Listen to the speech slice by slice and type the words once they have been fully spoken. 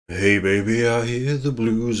Hey baby, I hear the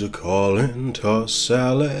blues are calling, tossed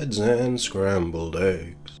salads and scrambled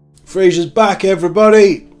eggs. Frasier's back,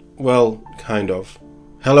 everybody! Well, kind of.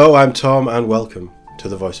 Hello, I'm Tom, and welcome to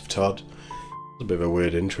the Voice of Todd. A bit of a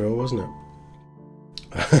weird intro, wasn't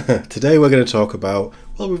it? Today we're going to talk about,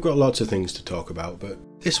 well, we've got lots of things to talk about, but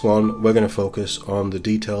this one we're going to focus on the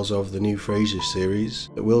details of the new Frasier series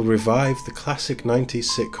that will revive the classic 90s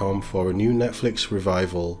sitcom for a new Netflix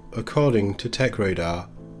revival, according to TechRadar.com.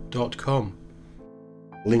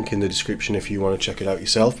 Link in the description if you want to check it out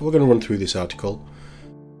yourself. We're going to run through this article.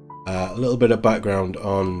 A little bit of background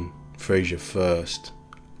on Frasier first.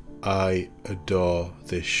 I adore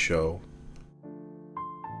this show.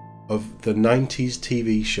 Of the 90s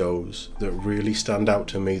TV shows that really stand out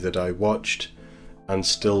to me that I watched and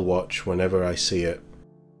still watch whenever I see it,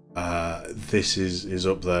 this is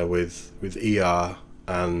up there with ER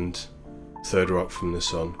and Third Rock from the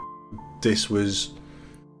Sun. This was,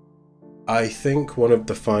 I think, one of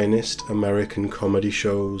the finest American comedy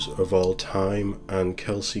shows of all time, and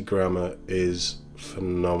Kelsey Grammer is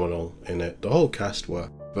phenomenal in it. The whole cast were,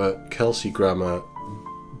 but Kelsey Grammer,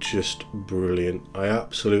 just brilliant. I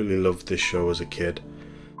absolutely loved this show as a kid.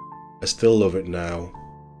 I still love it now.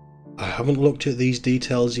 I haven't looked at these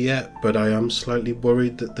details yet, but I am slightly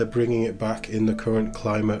worried that they're bringing it back in the current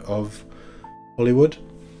climate of Hollywood.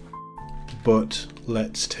 But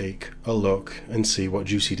let's take a look and see what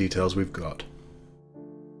juicy details we've got.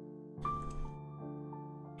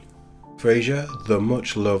 Frasier, the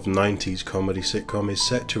much-loved 90s comedy sitcom, is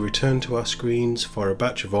set to return to our screens for a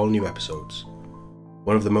batch of all new episodes.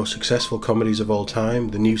 One of the most successful comedies of all time,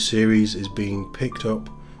 the new series is being picked up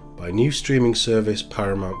by new streaming service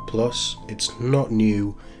Paramount Plus. It's not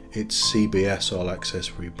new, it's CBS All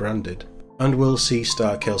Access rebranded, and will see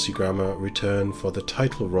star Kelsey Grammer return for the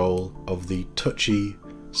title role of the touchy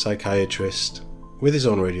psychiatrist with his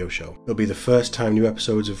own radio show. It'll be the first time new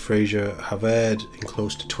episodes of Frasier have aired in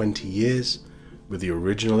close to 20 years, with the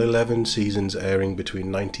original 11 seasons airing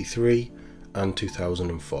between 1993 and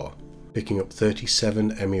 2004. Picking up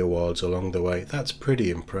 37 Emmy Awards along the way. That's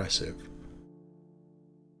pretty impressive.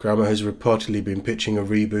 Grammer has reportedly been pitching a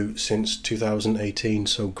reboot since 2018,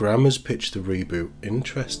 so Grammer's pitched the reboot.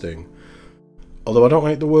 Interesting. Although I don't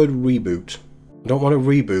like the word reboot. I don't want a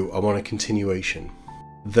reboot, I want a continuation.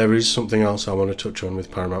 There is something else I want to touch on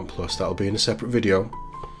with Paramount Plus. That'll be in a separate video,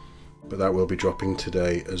 but that will be dropping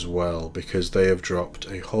today as well, because they have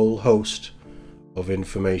dropped a whole host of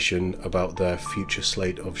information about their future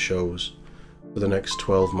slate of shows for the next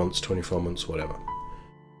 12 months, 24 months, whatever.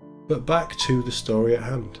 But back to the story at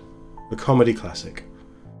hand, the comedy classic.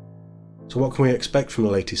 So what can we expect from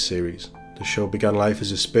the latest series? The show began life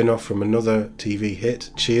as a spin-off from another TV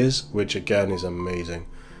hit, Cheers, which again is amazing.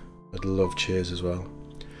 I'd love Cheers as well.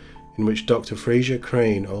 In which Dr. Frasier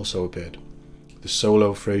Crane also appeared. The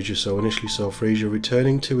solo Frasier show initially saw Frasier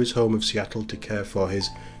returning to his home of Seattle to care for his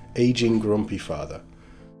aging grumpy father.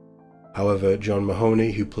 However, John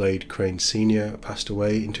Mahoney, who played Crane Sr., passed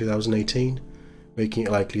away in 2018, making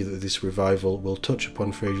it likely that this revival will touch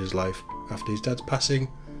upon Frasier's life after his dad's passing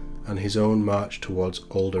and his own march towards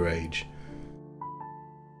older age.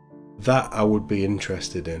 That I would be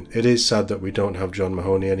interested in. It is sad that we don't have John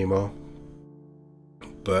Mahoney anymore,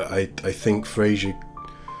 but I think Frasier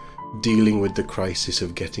dealing with the crisis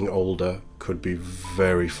of getting older could be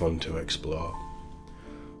very fun to explore.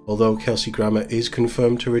 Although Kelsey Grammer is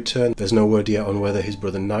confirmed to return, there's no word yet on whether his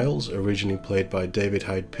brother Niles, originally played by David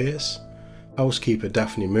Hyde Pierce, housekeeper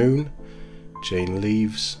Daphne Moon, Jane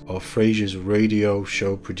Leaves, or Frasier's radio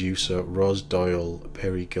show producer Roz Doyle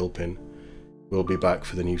Perry Gilpin will be back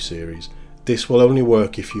for the new series. This will only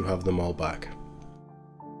work if you have them all back.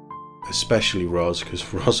 Especially Roz,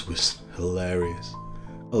 because Roz was hilarious.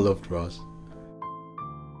 I loved Roz.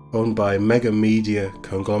 Owned by mega media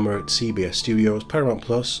conglomerate CBS Studios, Paramount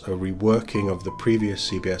Plus, a reworking of the previous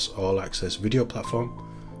CBS All Access video platform,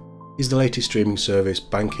 is the latest streaming service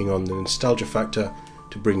banking on the nostalgia factor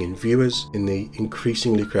to bring in viewers in the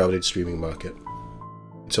increasingly crowded streaming market.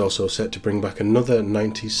 It's also set to bring back another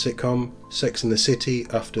 90s sitcom, Sex and the City,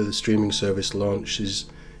 after the streaming service launches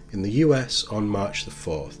in the US on March the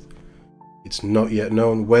 4th. It's not yet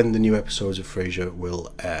known when the new episodes of Frasier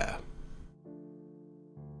will air.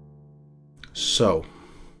 So,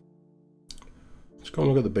 let's go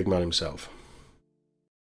and look at the big man himself.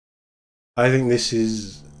 I think this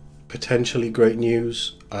is potentially great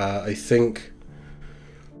news. I think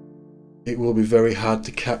it will be very hard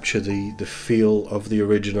to capture the feel of the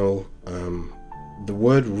original. The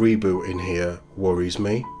word reboot in here worries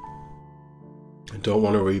me. I don't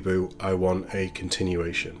want a reboot, I want a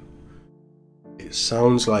continuation. It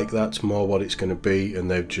sounds like that's more what it's going to be,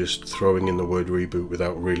 and they're just throwing in the word reboot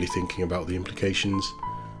without really thinking about the implications.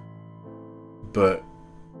 But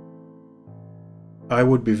I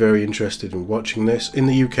would be very interested in watching this. In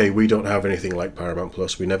the UK, we don't have anything like Paramount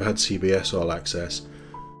Plus. We never had CBS All Access.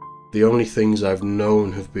 The only things I've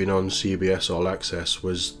known have been on CBS All Access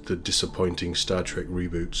was the disappointing Star Trek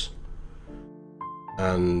reboots.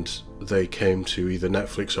 And they came to either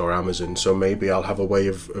Netflix or Amazon, so maybe I'll have a way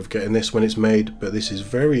of getting this when it's made, but this is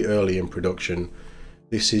very early in production.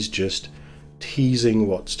 This is just teasing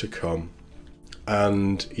what's to come.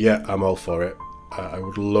 And yeah, I'm all for it. I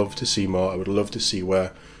would love to see more. I would love to see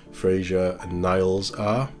where Frasier and Niles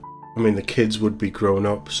are. I mean, the kids would be grown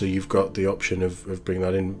up, so you've got the option of bringing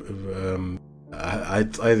that in. I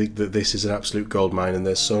think that this is an absolute goldmine, and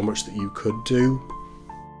there's so much that you could do.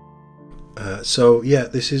 So yeah,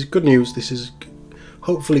 this is good news. This is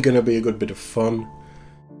hopefully going to be a good bit of fun,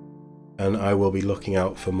 and I will be looking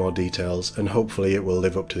out for more details, and hopefully it will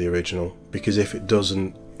live up to the original, because if it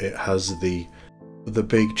doesn't, it has the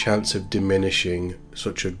big chance of diminishing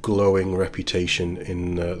such a glowing reputation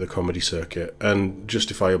in the comedy circuit, and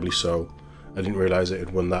justifiably so. I didn't realise it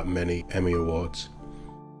had won that many Emmy Awards.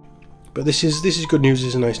 But this is good news. This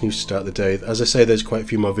is a nice news to start the day. As I say, there's quite a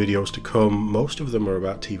few more videos to come. Most of them are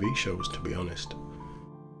about TV shows, to be honest.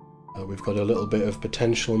 We've got a little bit of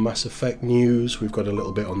potential Mass Effect news. We've got a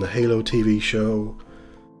little bit on the Halo TV show.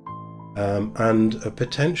 And a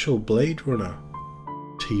potential Blade Runner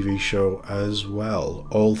TV show as well.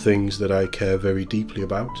 All things that I care very deeply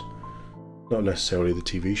about. Not necessarily the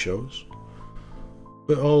TV shows,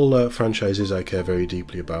 but all franchises I care very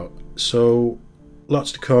deeply about. So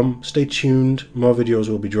lots to come. Stay tuned. More videos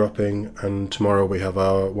will be dropping, and tomorrow we have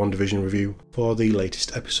our WandaVision review for the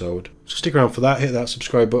latest episode. So stick around for that. Hit that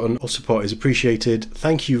subscribe button. All support is appreciated.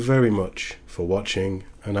 Thank you very much for watching,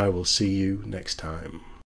 and I will see you next time.